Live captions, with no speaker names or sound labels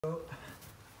So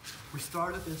we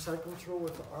started in side control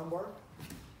with the armbar.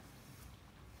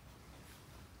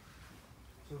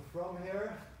 So from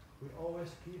here, we always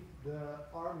keep the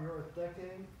arm you're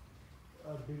attacking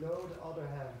below the other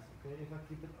hand. Okay, if I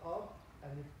keep it up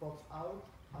and it pops out,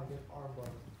 I get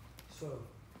armbar. So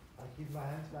I keep my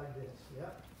hands like this. Yeah.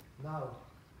 Now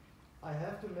I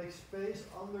have to make space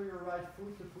under your right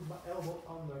foot to put my elbow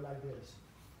under like this.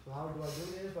 So how do I do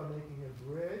this? By making a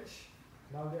bridge.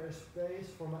 Now there is space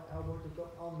for my elbow to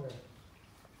come under.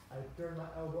 I turn my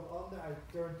elbow under, I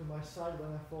turn to my side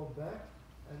when I fall back,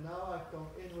 and now I come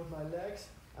in with my legs,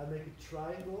 I make a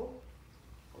triangle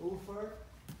over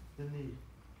the knee.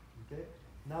 Okay?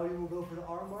 Now you will go for the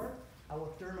armbar. I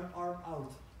will turn my arm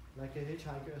out, like a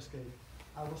hitchhiker escape.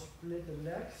 I will split the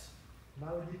legs.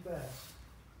 Now it depends.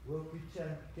 Will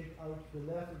Chen kick out the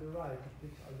left or the right? He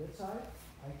kicks out that side.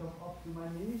 I come up to my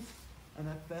knees, and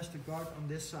I pass the guard on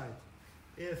this side.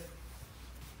 If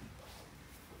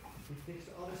he kicks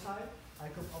the other side, I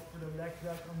come up for the leg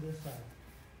drag on this side.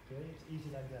 Okay, it's easy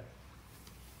like that.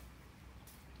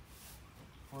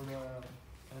 For the,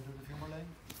 do the femur lane.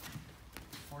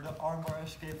 For the armbar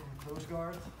escape from close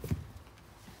guard.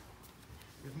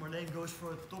 If Marleen goes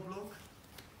for a top lock,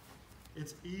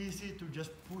 it's easy to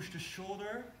just push the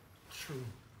shoulder through.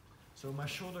 So my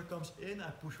shoulder comes in, I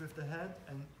push with the hand,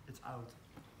 and it's out.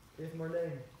 If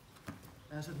Marleen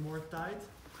has it more tight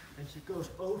and she goes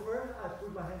over, I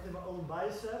put my hand in my own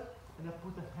bicep and I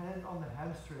put the hand on the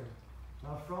hamstring.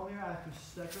 Now from here I have to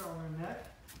stack her on her neck.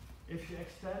 If she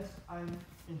extends, I'm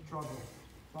in trouble.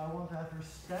 So I want to have her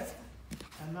stacked,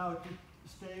 and now to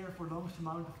stay here for the longest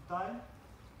amount of time,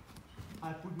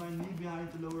 I put my knee behind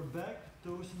the lower back,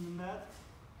 toes in the mat,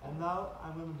 and now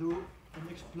I'm going to do an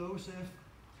explosive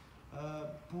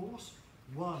pulls.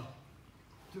 1,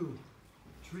 2,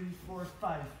 3, 4,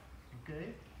 5.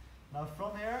 Okay, now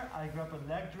from here I grab a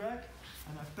leg drag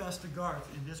and I pass the guard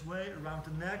in this way around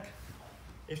the neck.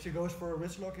 If she goes for a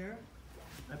wrist lock here,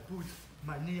 I put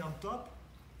my knee on top.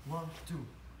 1, 2,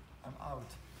 I'm out.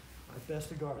 I pass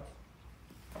the guard.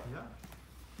 Yeah.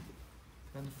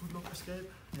 And the foot lock escape,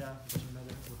 yeah, doesn't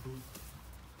matter. We're good.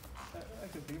 I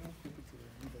can keep it.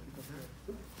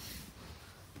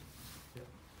 Yeah.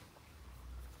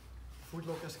 Foot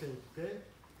lock escape. Okay.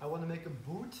 I want to make a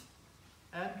boot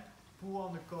and pull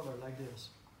on the collar like this.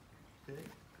 Okay.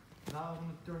 Now I'm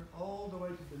going to turn all the way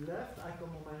to the left. I come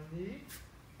on my knee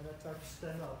and I try to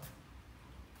stand up.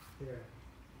 Here.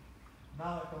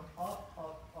 Now I come up,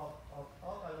 up, up, up,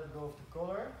 up. I let go of the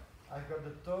collar. I grab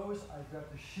the toes. I grab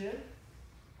the shin.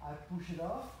 I push it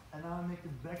off, and now I make the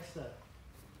back step.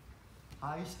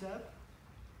 High step.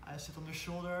 I sit on the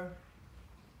shoulder.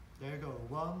 There you go.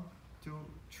 1, 2,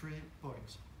 3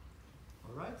 points.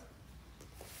 All right.